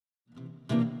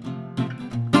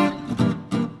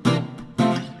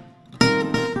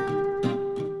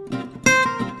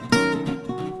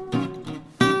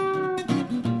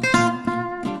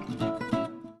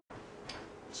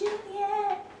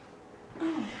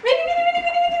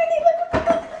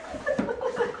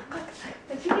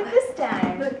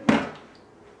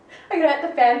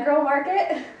Fangirl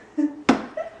Market?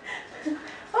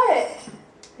 What?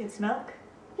 It's milk.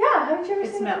 Yeah, haven't you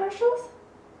ever seen the commercials?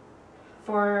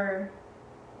 For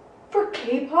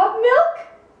K-pop milk?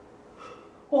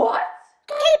 What?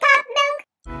 K-pop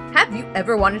milk! Have you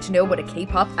ever wanted to know what a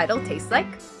K-pop idol tastes like?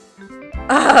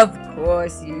 Of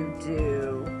course you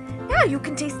do. Now you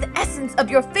can taste the essence of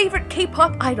your favorite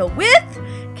K-pop idol with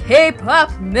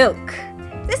K-pop milk.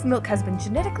 This milk has been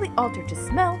genetically altered to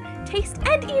smell, taste,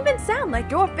 and even sound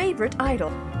like your favorite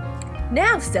idol.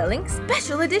 Now selling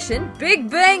special edition Big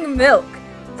Bang milk,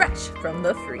 fresh from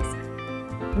the freezer.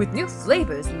 With new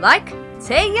flavors like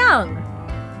Taeyoung,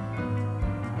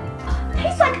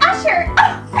 Tastes like Usher!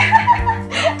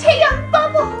 Taeyoung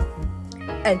Bubble!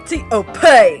 and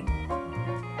T.O.P.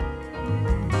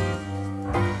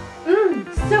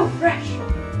 So fresh.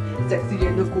 Sexy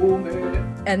and the gourmet.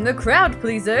 And the crowd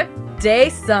pleaser,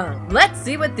 Daesung. Let's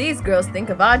see what these girls think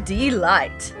of our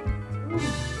delight.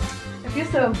 I feel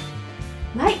so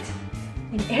light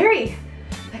and airy,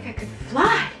 like I could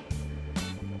fly.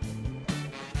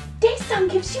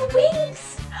 Daesung gives you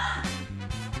wings!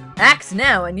 Act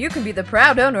now and you can be the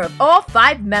proud owner of all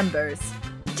 5 members.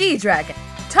 G-Dragon,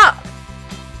 Top,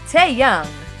 Taeyoung,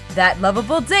 that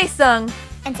lovable Daesung.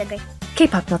 And so great.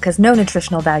 K-pop milk has no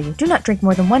nutritional value. Do not drink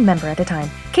more than 1 member at a time.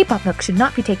 K-pop milk should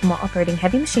not be taken while operating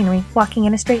heavy machinery, walking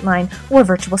in a straight line, or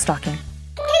virtual stalking.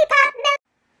 K-pop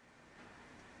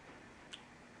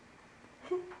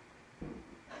milk!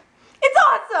 It's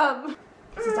awesome!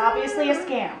 This is obviously a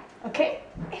scam, okay?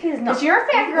 It is not. Because you're a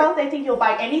fangirl, they think you'll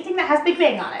buy anything that has Big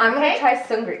Bang on it, I'm okay? gonna try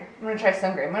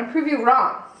Sungri. I'm gonna prove you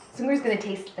wrong. Sungri's gonna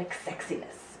taste like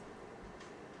sexiness.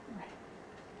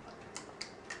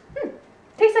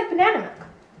 Tastes like banana milk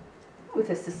with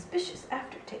a suspicious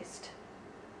aftertaste.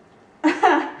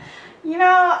 You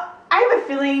know, I have a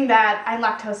feeling that I'm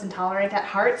lactose intolerant at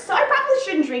heart, so I probably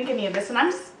shouldn't drink any of this, and I'm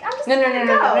just No. gonna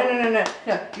go.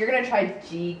 No. You're gonna try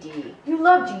GD. You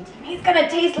love GD. He's gonna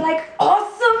taste like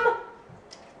awesome.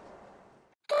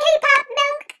 K-pop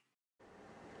milk!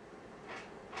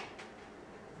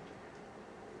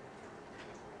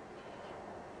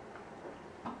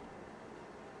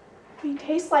 They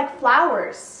taste like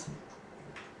flowers.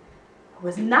 I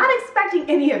was not expecting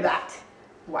any of that.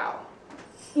 Wow.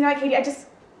 You know what, Katie,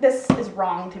 this is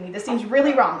wrong to me. This seems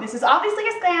really wrong. This is obviously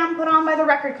a scam put on by the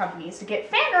record companies to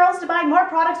get fangirls to buy more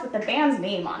products with the band's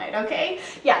name on it, okay?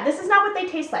 Yeah, this is not what they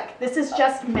taste like. This is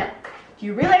just milk. Do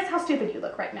you realize how stupid you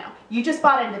look right now? You just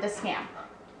bought into this scam.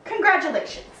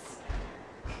 Congratulations.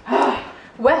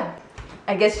 Well,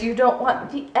 I guess you don't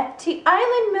want the FT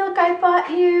Island milk I bought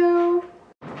you.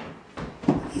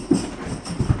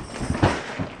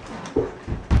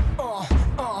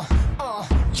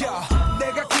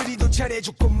 내가 그리도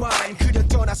잘해줬구만 그려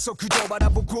떠났어 그저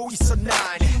바라보고 있어 난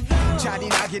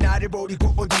잔인하게 나를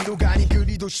버리고 어디로 가니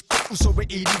그리도 싶어 웃어 왜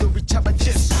이리도 비참한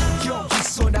짓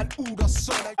여기서 난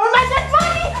울었어 Oh my dead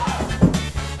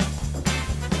body!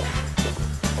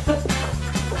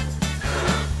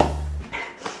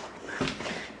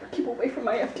 Keep away from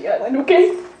my FT Island,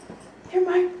 okay? You're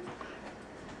mine.